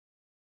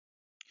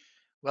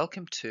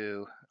Welcome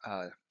to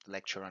the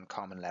lecture on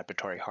common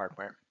laboratory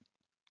hardware.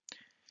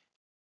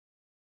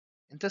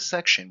 In this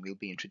section, we'll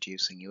be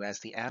introducing you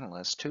as the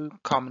analyst to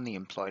commonly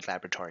employed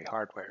laboratory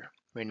hardware.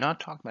 We're not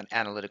talking about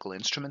analytical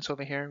instruments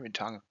over here, we're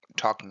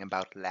talking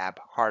about lab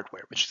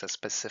hardware, which is a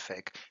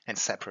specific and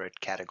separate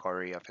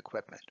category of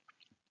equipment.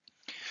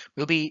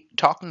 We'll be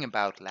talking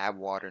about lab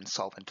water and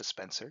solvent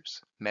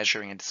dispensers,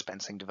 measuring and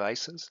dispensing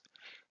devices,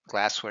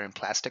 glassware and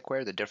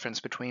plasticware, the difference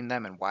between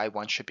them and why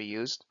one should be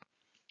used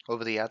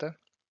over the other,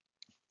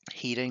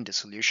 heating,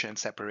 dissolution, and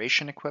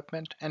separation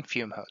equipment, and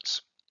fume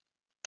hoods.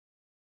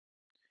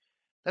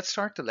 Let's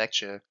start the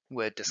lecture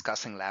with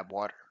discussing lab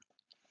water.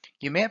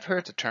 You may have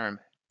heard the term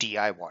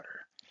DI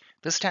water.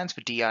 This stands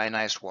for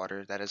deionized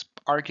water that is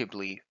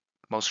arguably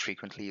most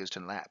frequently used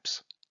in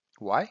labs.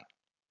 Why?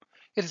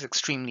 It is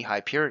extremely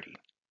high purity.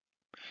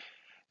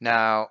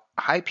 Now,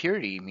 high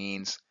purity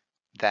means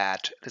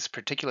that this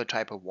particular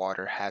type of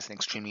water has an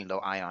extremely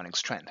low ionic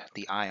strength.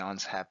 The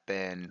ions have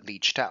been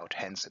leached out,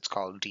 hence it's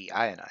called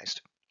deionized.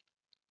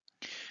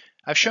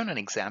 I've shown an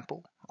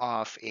example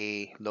of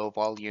a low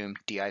volume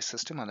DI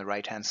system on the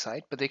right hand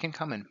side, but they can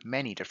come in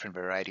many different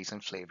varieties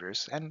and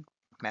flavors and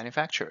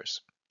manufacturers.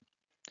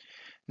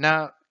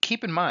 Now,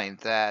 keep in mind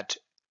that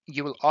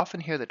you will often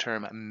hear the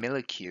term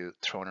milliQ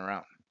thrown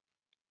around.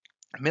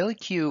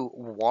 MilliQ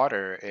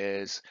water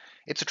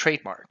it's a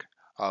trademark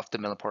of the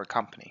Millipore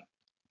company.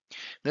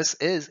 This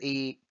is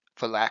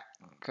for lack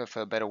of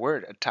a better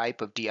word, a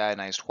type of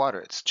deionized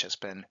water. It's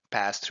just been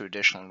passed through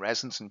additional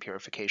resins and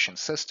purification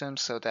systems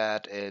so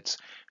that it's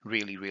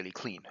really, really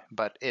clean.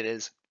 But it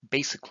is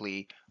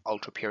basically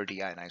ultra pure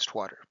deionized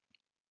water.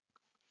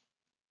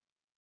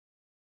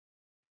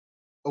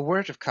 A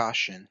word of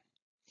caution.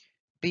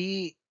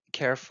 Be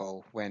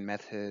careful when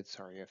methods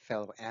or your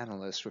fellow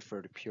analysts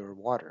refer to pure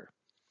water.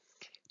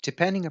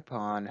 Depending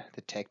upon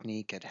the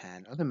technique at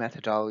hand or the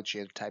methodology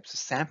or the types of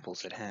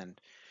samples at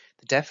hand,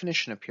 the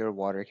definition of pure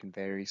water can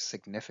vary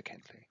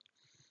significantly.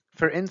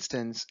 For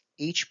instance,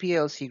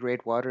 HPLC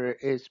grade water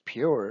is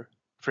pure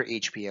for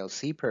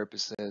HPLC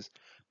purposes,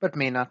 but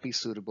may not be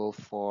suitable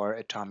for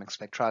atomic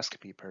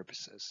spectroscopy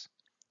purposes.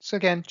 So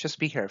again, just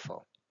be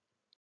careful.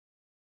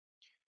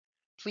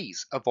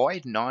 Please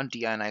avoid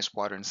non-deionized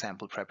water in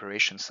sample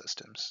preparation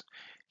systems.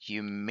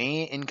 You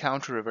may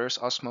encounter reverse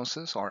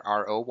osmosis or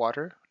RO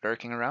water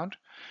lurking around.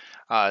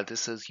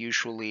 This is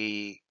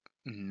usually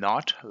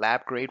not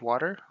lab grade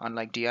water,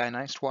 unlike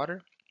deionized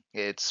water.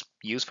 It's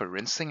used for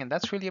rinsing, and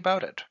that's really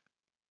about it.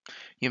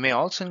 You may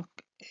also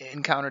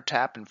encounter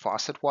tap and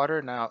faucet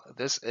water. Now,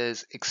 this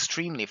is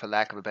extremely, for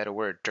lack of a better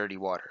word, dirty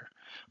water.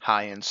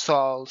 High in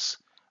salts,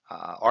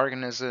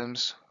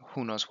 organisms,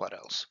 who knows what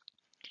else.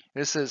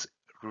 This is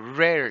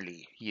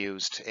rarely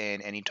used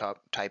in any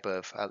type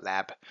of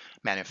lab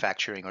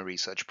manufacturing or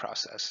research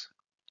process.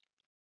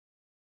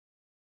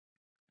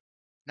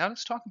 Now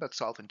let's talk about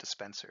solvent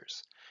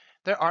dispensers.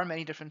 There are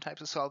many different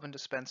types of solvent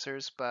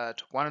dispensers,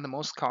 but one of the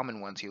most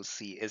common ones you'll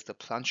see is the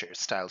plunger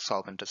style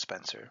solvent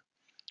dispenser,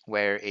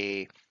 where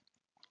a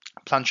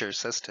plunger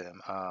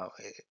system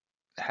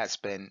has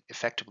been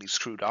effectively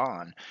screwed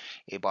on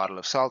a bottle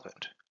of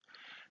solvent.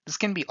 This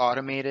can be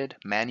automated,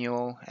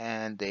 manual,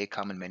 and they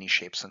come in many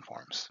shapes and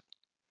forms.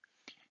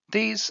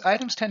 These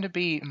items tend to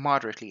be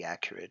moderately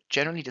accurate,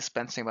 generally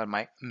dispensing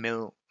about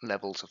mil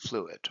levels of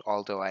fluid,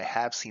 although I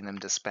have seen them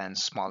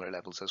dispense smaller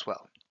levels as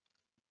well.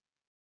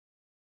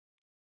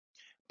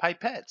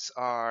 Pipettes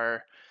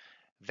are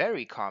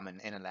very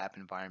common in a lab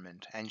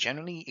environment and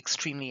generally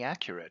extremely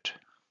accurate.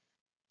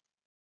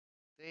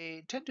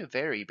 They tend to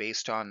vary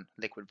based on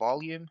liquid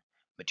volume,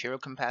 material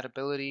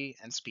compatibility,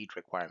 and speed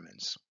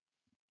requirements.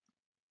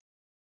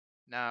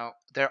 Now,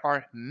 there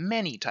are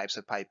many types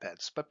of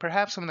pipettes, but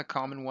perhaps some of the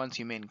common ones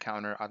you may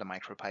encounter are the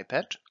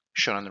micropipette,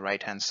 shown on the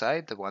right-hand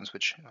side, the ones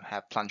which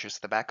have plungers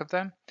at the back of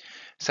them,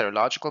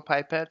 serological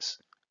pipettes,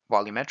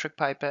 volumetric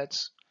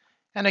pipettes,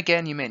 and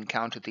again, you may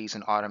encounter these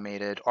in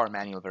automated or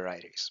manual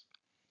varieties.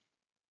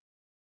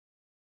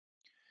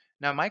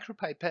 Now,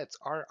 micropipettes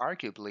are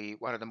arguably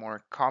one of the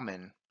more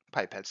common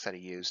pipettes that are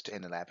used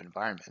in the lab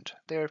environment.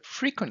 They're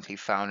frequently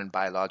found in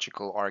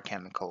biological or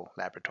chemical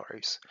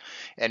laboratories.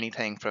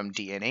 Anything from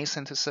DNA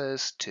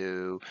synthesis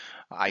to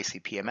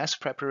ICP-MS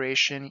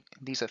preparation,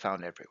 these are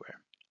found everywhere.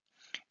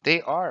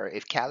 They are,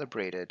 if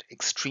calibrated,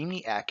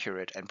 extremely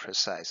accurate and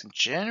precise, and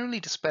generally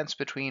dispense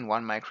between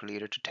 1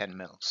 microliter to 10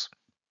 mils.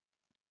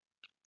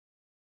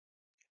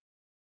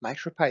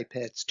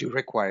 Micropipettes do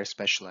require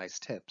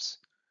specialized tips.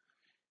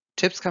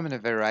 Tips come in a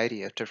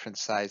variety of different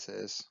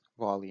sizes,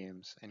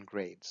 volumes, and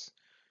grades.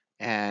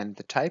 And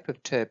the type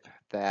of tip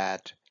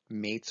that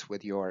mates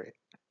with your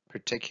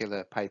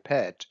particular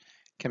pipette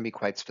can be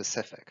quite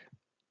specific.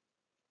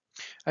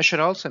 I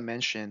should also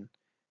mention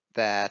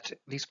that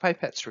these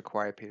pipettes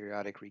require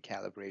periodic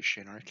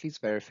recalibration or at least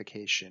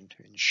verification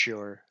to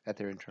ensure that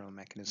their internal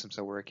mechanisms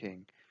are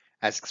working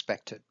as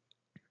expected.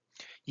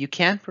 You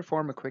can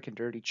perform a quick and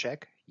dirty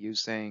check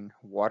using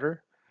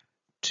water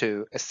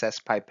to assess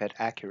pipette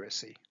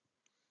accuracy.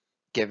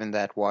 Given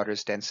that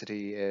water's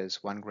density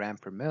is 1 gram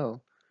per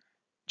mil,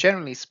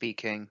 Generally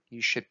speaking,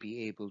 you should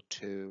be able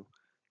to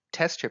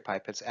test your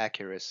pipette's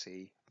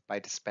accuracy by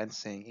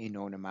dispensing a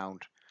known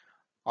amount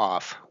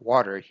of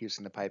water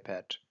using the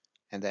pipette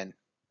and then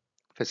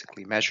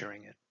physically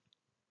measuring it.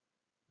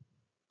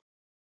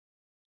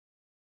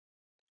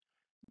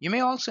 You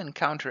may also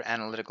encounter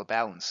analytical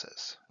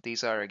balances.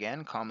 These are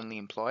again commonly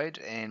employed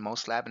in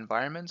most lab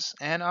environments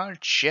and are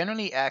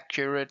generally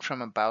accurate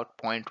from about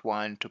zero point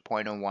 0.1 to zero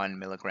point 0.01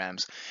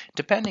 milligrams,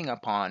 depending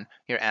upon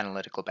your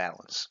analytical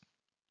balance.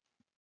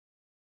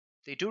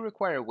 They do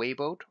require a weigh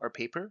boat or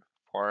paper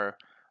for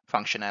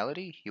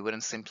functionality. You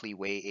wouldn't simply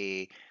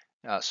weigh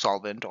a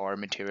solvent or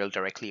material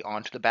directly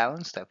onto the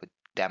balance. That would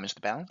damage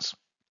the balance.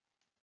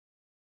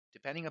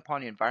 Depending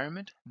upon the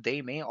environment,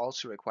 they may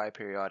also require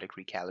periodic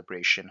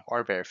recalibration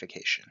or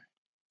verification.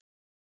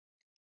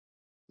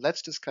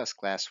 Let's discuss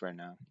glassware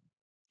now.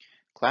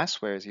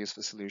 Glassware is used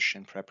for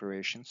solution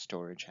preparation,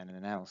 storage, and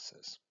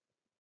analysis.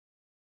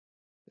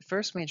 The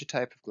first major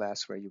type of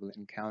glassware you will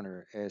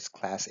encounter is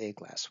Class A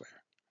glassware.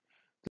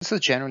 This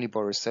is generally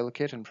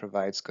borosilicate and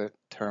provides good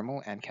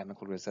thermal and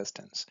chemical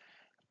resistance.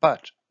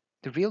 But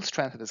the real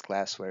strength of this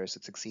glassware is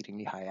its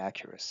exceedingly high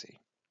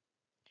accuracy.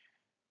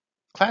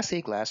 Class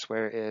A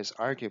glassware is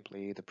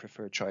arguably the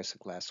preferred choice of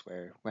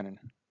glassware when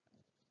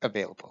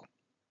available.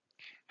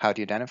 How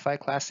do you identify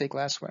Class A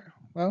glassware?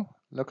 Well,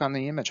 look on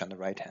the image on the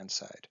right-hand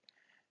side.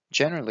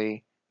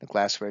 Generally, the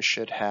glassware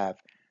should have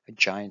a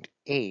giant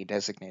A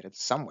designated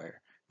somewhere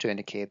to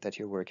indicate that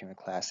you're working with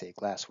Class A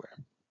glassware.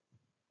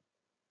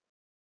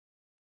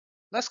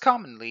 Less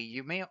commonly,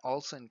 you may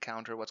also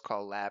encounter what's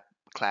called lab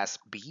Class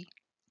B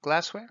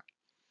glassware.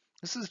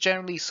 This is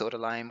generally soda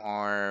lime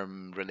or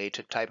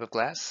related type of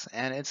glass,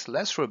 and it's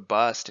less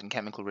robust and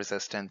chemical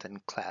resistant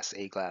than Class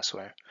A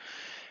glassware.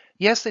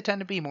 Yes, they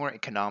tend to be more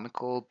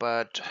economical,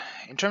 but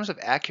in terms of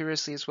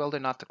accuracy as well, they're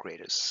not the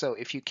greatest. So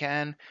if you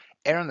can,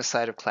 err on the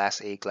side of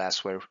Class A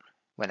glassware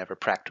whenever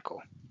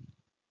practical.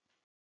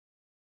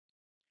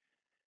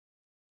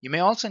 You may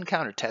also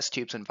encounter test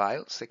tubes and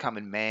vials. They come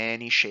in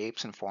many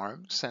shapes and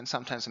forms, and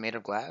sometimes they're made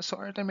of glass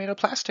or they're made of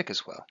plastic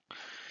as well.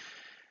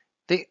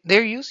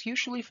 They're used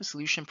usually for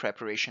solution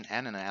preparation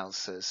and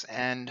analysis,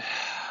 and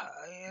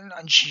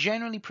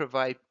generally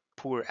provide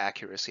poor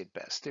accuracy at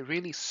best. They're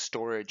really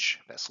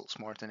storage vessels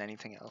more than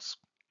anything else.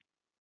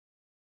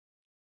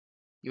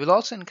 You will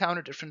also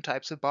encounter different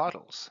types of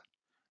bottles.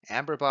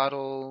 Amber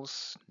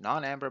bottles,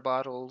 non-amber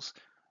bottles.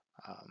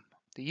 Um,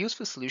 they're used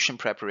for solution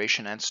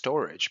preparation and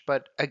storage,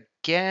 but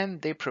again,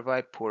 they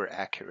provide poor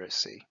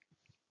accuracy.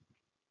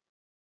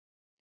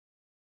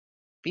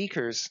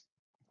 Beakers,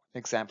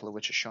 example of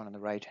which is shown on the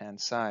right-hand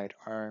side,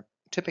 are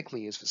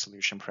typically used for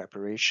solution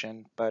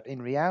preparation, but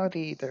in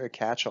reality, they're a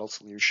catch-all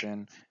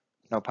solution,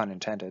 no pun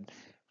intended,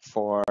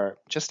 for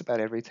just about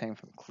everything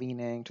from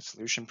cleaning to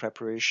solution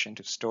preparation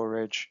to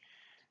storage,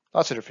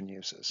 lots of different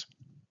uses.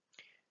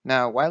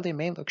 Now, while they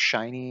may look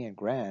shiny and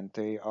grand,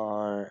 they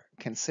are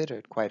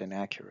considered quite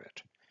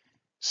inaccurate.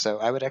 So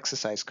I would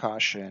exercise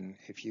caution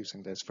if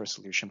using this for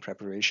solution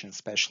preparation,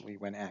 especially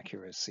when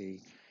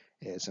accuracy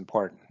is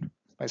important.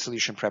 By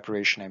solution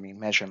preparation, I mean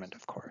measurement,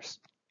 of course.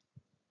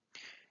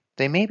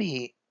 They may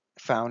be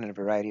found in a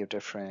variety of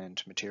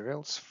different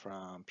materials,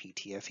 from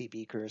PTFE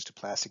beakers to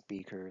plastic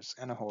beakers,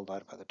 and a whole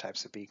lot of other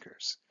types of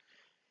beakers.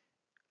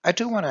 I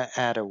do want to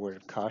add a word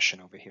of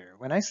caution over here.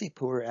 When I say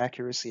poor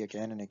accuracy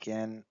again and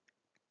again,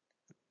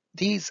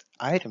 these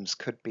items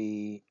could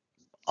be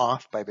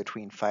off by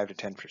between 5 to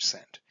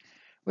 10%,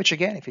 which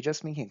again, if you're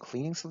just making a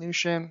cleaning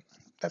solution,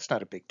 that's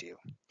not a big deal.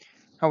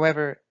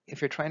 However,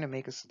 if you're trying to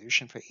make a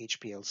solution for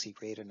HPLC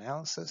grade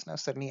analysis, now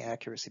suddenly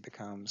accuracy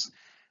becomes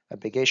a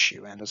big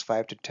issue, and those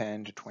 5 to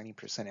 10 to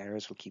 20%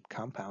 errors will keep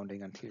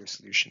compounding until your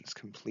solution is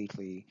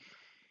completely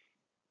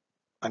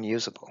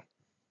unusable.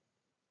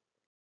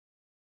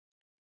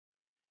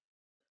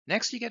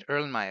 Next, you get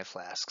Erlenmeyer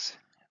flasks.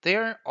 They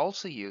are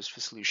also used for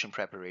solution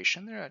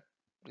preparation. They're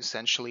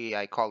essentially,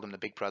 I call them the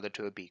big brother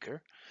to a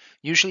beaker,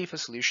 usually for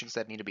solutions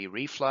that need to be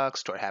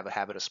refluxed or have a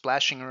habit of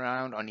splashing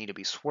around or need to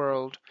be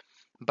swirled.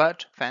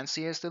 But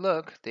fancy as they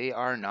look, they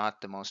are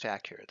not the most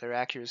accurate. Their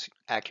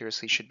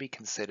accuracy should be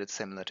considered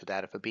similar to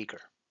that of a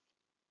beaker.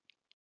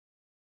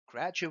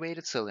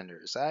 Graduated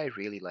cylinders, I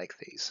really like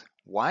these.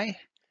 Why?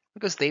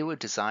 Because they were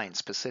designed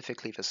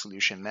specifically for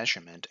solution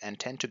measurement and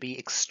tend to be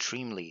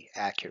extremely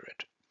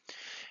accurate.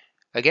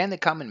 Again, they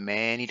come in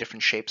many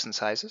different shapes and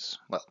sizes.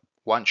 Well,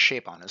 one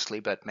shape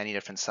honestly, but many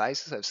different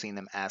sizes. I've seen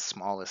them as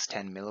small as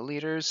 10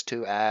 milliliters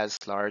to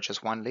as large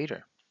as 1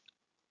 liter.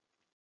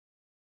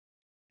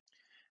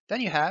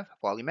 Then you have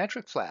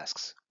volumetric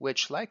flasks,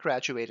 which, like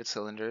graduated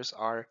cylinders,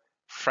 are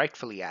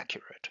frightfully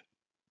accurate.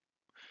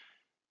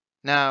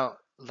 Now,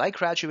 like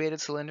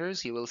graduated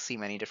cylinders, you will see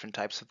many different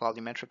types of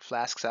volumetric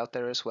flasks out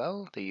there as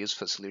well. They're used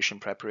for solution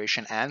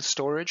preparation and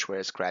storage,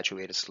 whereas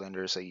graduated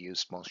cylinders are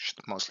used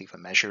mostly for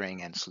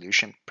measuring and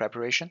solution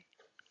preparation.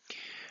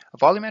 A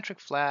volumetric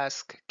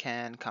flask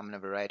can come in a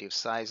variety of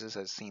sizes.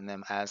 I've seen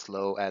them as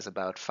low as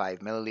about 5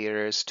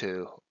 milliliters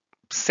to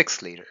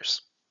 6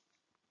 liters.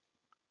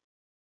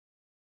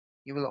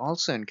 You will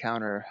also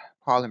encounter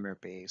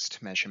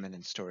polymer-based measurement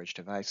and storage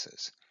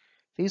devices.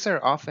 These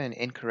are often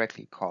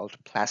incorrectly called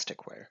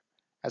plasticware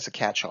as a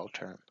catch-all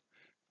term.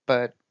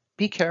 But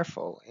be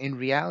careful, in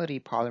reality,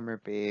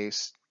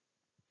 polymer-based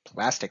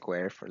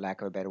plasticware, for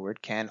lack of a better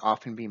word, can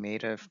often be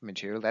made of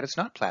material that is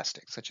not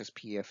plastic, such as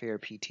PFA or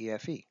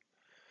PTFE.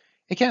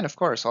 It can, of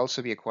course,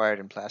 also be acquired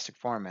in plastic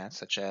formats,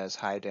 such as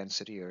high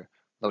density or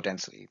low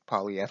density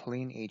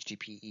polyethylene,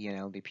 HDPE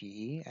and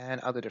LDPE, and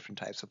other different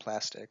types of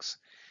plastics.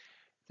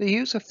 The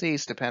use of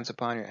these depends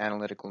upon your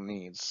analytical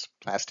needs.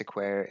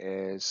 Plasticware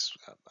is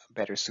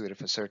better suited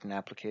for certain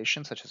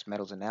applications, such as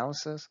metals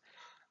analysis,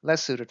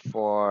 less suited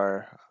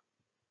for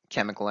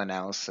chemical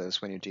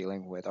analysis when you're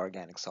dealing with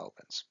organic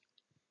solvents.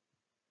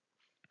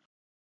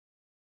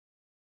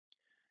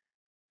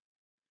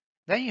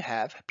 Then you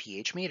have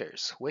pH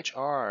meters, which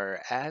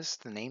are, as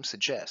the name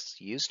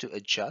suggests, used to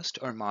adjust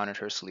or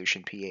monitor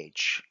solution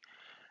pH.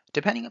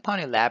 Depending upon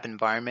your lab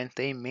environment,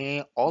 they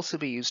may also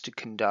be used to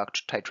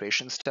conduct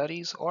titration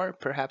studies, or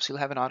perhaps you'll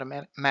have an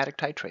automatic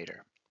titrator.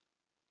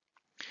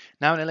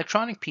 Now, an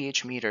electronic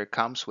pH meter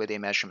comes with a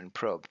measurement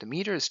probe. The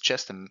meter is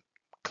just a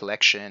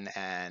collection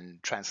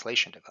and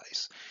translation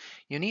device.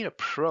 You need a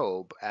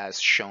probe,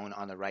 as shown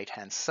on the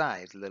right-hand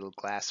side, the little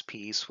glass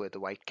piece with the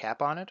white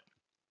cap on it,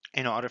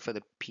 in order for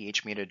the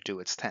pH meter to do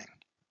its thing.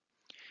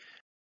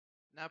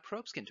 Now,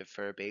 probes can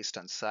differ based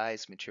on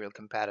size, material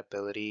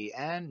compatibility,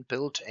 and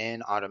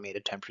built-in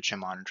automated temperature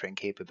monitoring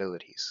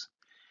capabilities.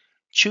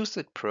 Choose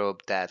the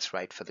probe that's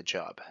right for the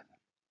job.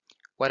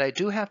 What I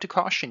do have to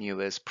caution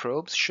you is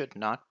probes should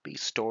not be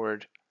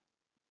stored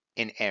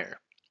in air.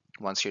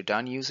 Once you're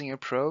done using your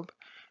probe,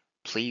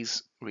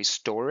 please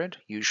restore it.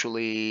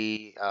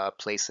 Usually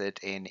place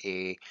it in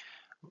a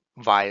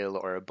vial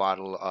or a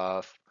bottle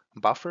of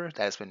buffer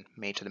that has been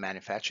made to the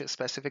manufacturer's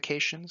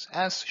specifications,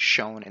 as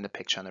shown in the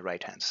picture on the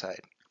right-hand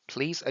side.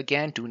 Please,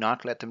 again, do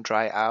not let them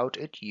dry out.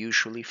 It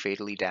usually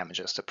fatally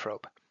damages the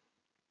probe.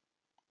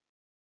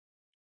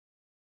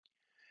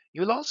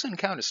 You'll also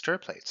encounter stir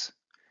plates.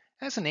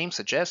 As the name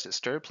suggests, a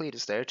stir plate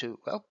is there to,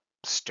 well,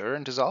 stir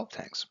and dissolve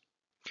things.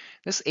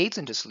 This aids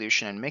in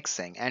dissolution and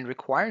mixing and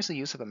requires the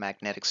use of a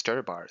magnetic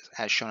stir bar,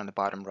 as shown on the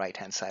bottom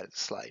right-hand side of the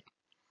slide.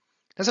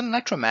 There's an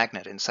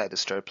electromagnet inside the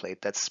stir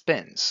plate that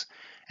spins,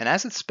 and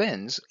as it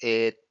spins,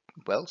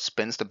 well,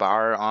 spins the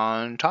bar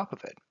on top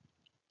of it.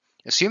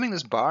 Assuming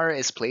this bar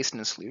is placed in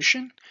a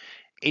solution,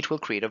 it will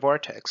create a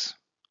vortex.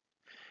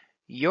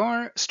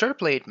 Your stir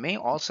plate may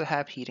also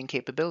have heating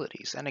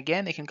capabilities, and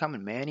again, they can come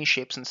in many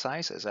shapes and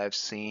sizes. I've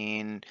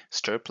seen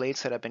stir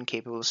plates that have been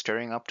capable of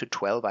stirring up to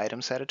 12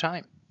 items at a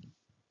time.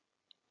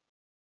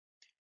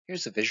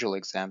 Here's a visual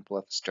example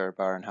of a stir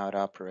bar and how it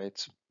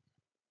operates.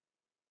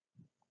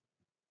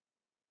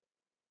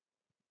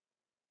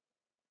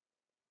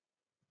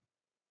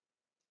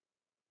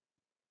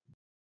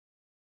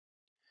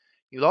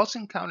 You'll also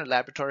encounter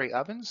laboratory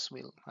ovens.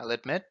 I'll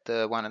admit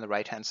the one on the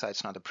right-hand side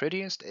is not the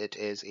prettiest. It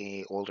is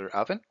an older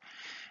oven.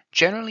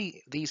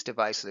 Generally, these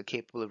devices are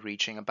capable of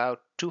reaching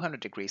about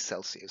 200 degrees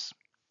Celsius.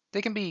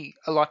 They can be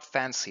a lot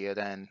fancier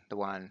than the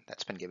one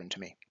that's been given to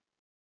me.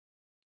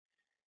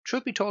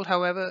 Truth be told,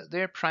 however,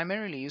 they're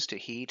primarily used to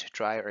heat,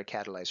 dry, or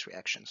catalyze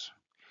reactions.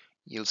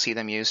 You'll see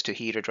them used to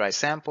heat or dry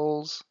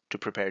samples, to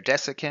prepare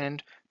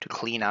desiccant, to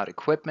clean out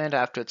equipment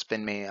after it's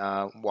been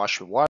washed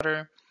with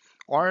water,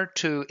 or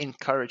to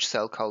encourage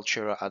cell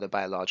culture or other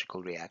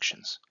biological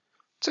reactions.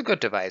 It's a good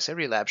device.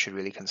 Every lab should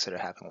really consider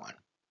having one.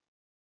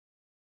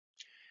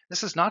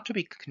 This is not to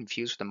be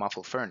confused with a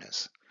muffle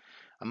furnace.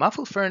 A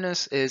muffle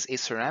furnace is a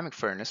ceramic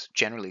furnace,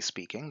 generally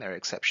speaking, there are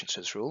exceptions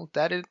to this rule,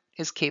 that it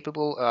is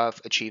capable of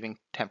achieving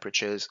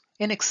temperatures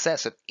in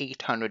excess of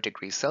 800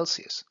 degrees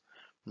Celsius.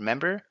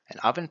 Remember, an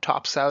oven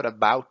tops out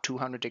about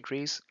 200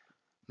 degrees.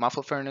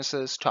 Muffle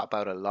furnaces top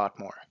out a lot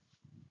more.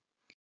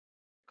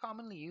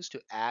 Commonly used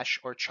to ash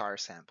or char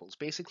samples,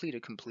 basically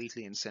to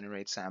completely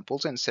incinerate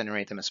samples and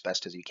incinerate them as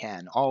best as you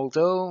can,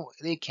 although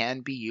they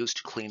can be used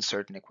to clean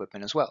certain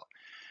equipment as well.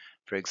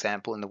 For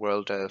example, in the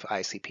world of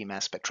ICP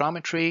mass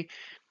spectrometry,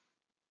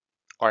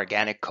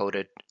 organic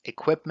coated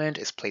equipment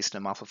is placed in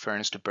a muffle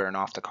furnace to burn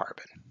off the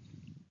carbon.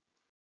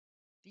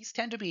 These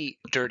tend to be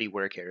dirty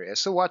work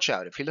areas, so watch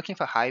out. If you're looking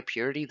for high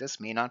purity, this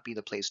may not be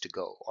the place to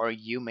go, or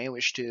you may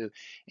wish to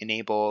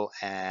enable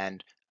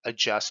and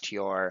adjust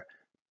your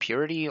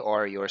purity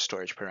or your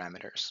storage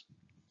parameters.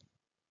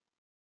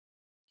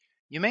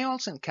 You may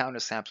also encounter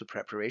sample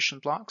preparation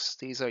blocks.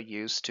 These are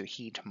used to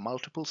heat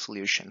multiple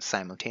solutions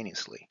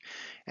simultaneously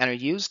and are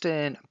used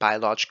in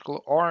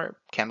biological or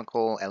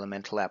chemical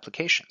elemental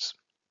applications.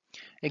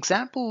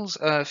 Examples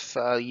of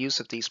use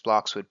of these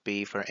blocks would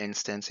be, for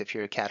instance, if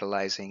you're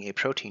catalyzing a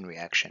protein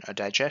reaction or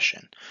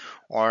digestion,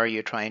 or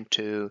you're trying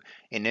to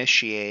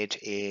initiate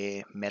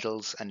a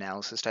metals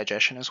analysis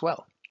digestion as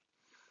well.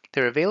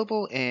 They're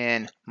available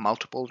in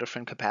multiple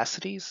different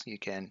capacities. You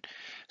can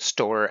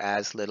store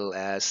as little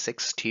as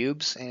 6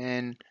 tubes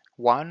in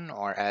one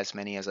or as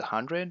many as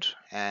 100,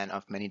 and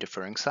of many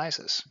differing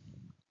sizes.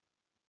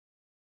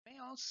 You may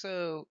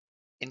also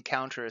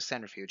encounter a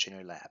centrifuge in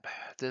your lab.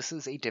 This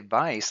is a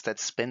device that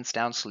spins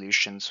down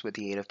solutions with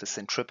the aid of the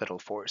centripetal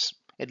force.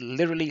 It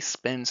literally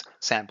spins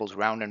samples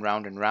round and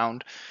round and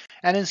round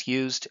and is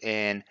used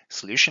in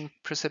solution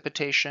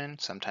precipitation,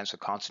 sometimes for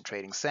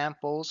concentrating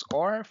samples,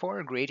 or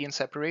for gradient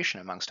separation,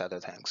 amongst other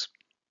things.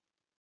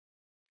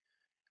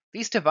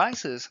 These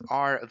devices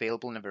are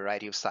available in a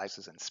variety of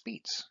sizes and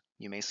speeds.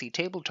 You may see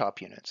tabletop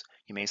units.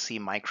 You may see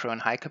micro and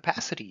high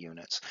capacity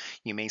units.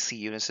 You may see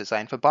units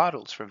designed for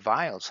bottles, for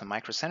vials, for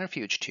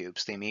microcentrifuge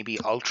tubes. They may be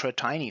ultra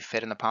tiny,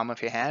 fit in the palm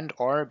of your hand,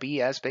 or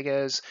be as big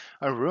as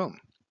a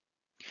room.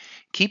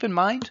 Keep in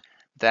mind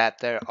that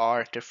there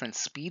are different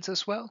speeds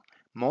as well.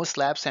 Most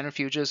lab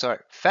centrifuges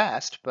are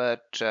fast,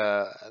 but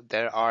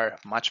there are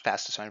much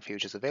faster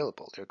centrifuges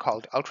available. They're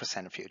called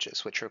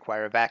ultracentrifuges, which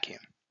require a vacuum.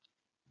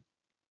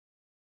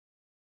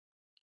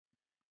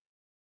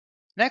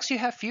 Next, you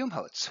have fume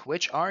hoods,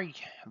 which are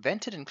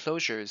vented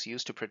enclosures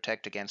used to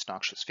protect against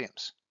noxious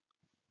fumes.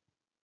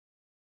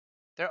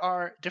 There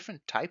are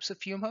different types of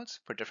fume hoods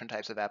for different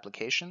types of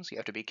applications. You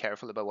have to be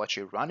careful about what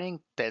you're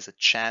running. There's a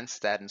chance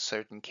that in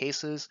certain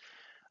cases,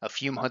 a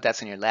fume hood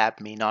that's in your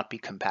lab may not be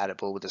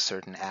compatible with a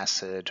certain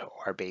acid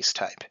or base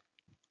type.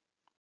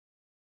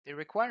 They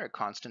require a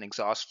constant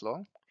exhaust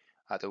flow.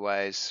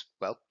 Otherwise,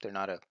 well, they're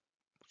not a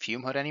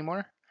fume hood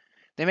anymore.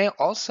 They may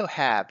also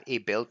have a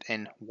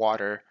built-in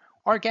water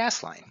or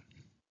gas line.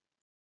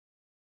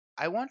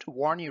 I want to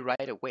warn you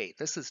right away,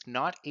 this is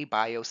not a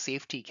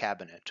biosafety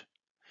cabinet.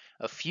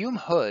 A fume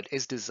hood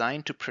is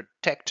designed to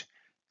protect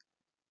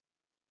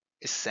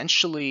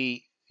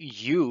essentially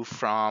you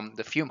from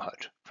the fume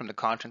hood, from the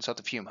contents of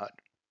the fume hood.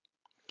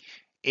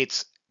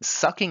 It's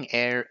sucking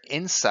air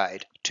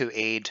inside to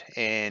aid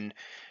in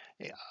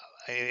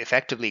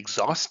effectively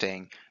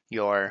exhausting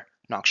your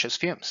noxious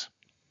fumes.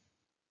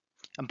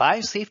 A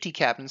biosafety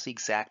cabinet is the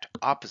exact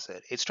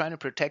opposite. It's trying to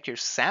protect your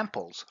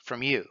samples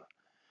from you.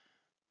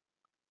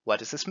 What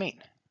does this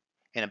mean?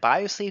 In a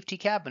biosafety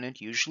cabinet,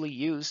 usually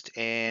used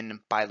in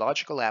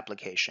biological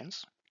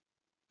applications,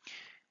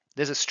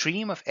 there's a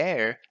stream of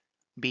air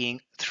being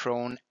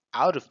thrown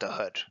out of the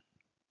hood.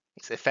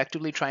 It's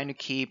effectively trying to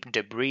keep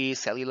debris,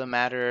 cellular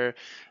matter,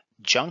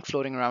 junk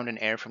floating around in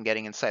air from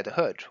getting inside the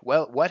hood.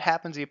 Well, what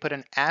happens if you put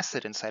an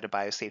acid inside a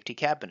biosafety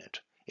cabinet?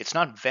 It's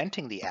not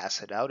venting the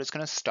acid out, it's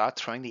going to start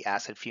throwing the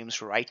acid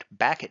fumes right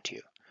back at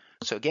you.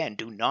 So again,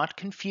 do not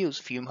confuse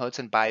fume hoods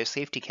and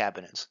biosafety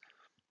cabinets.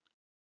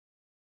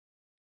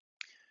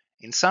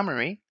 In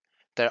summary,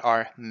 there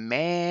are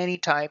many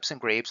types and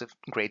grades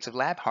of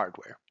lab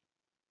hardware.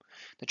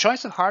 The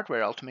choice of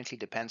hardware ultimately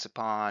depends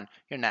upon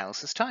your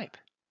analysis type,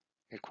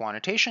 your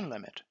quantitation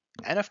limit,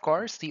 and of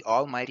course, the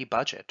almighty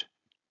budget.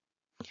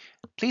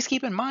 Please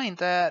keep in mind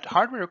that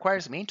hardware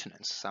requires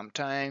maintenance.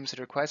 Sometimes it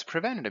requires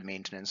preventative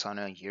maintenance on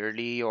a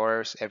yearly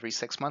or every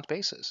 6-month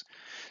basis.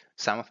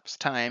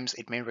 Sometimes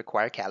it may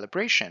require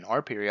calibration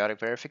or periodic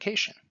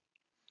verification.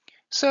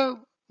 So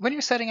when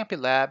you're setting up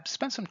your lab,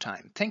 spend some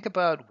time. Think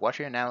about what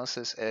your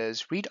analysis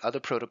is. Read other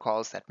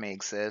protocols that may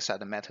exist,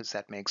 other methods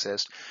that may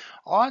exist.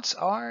 Odds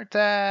are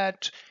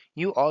that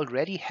you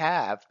already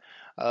have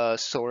a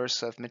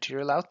source of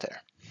material out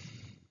there.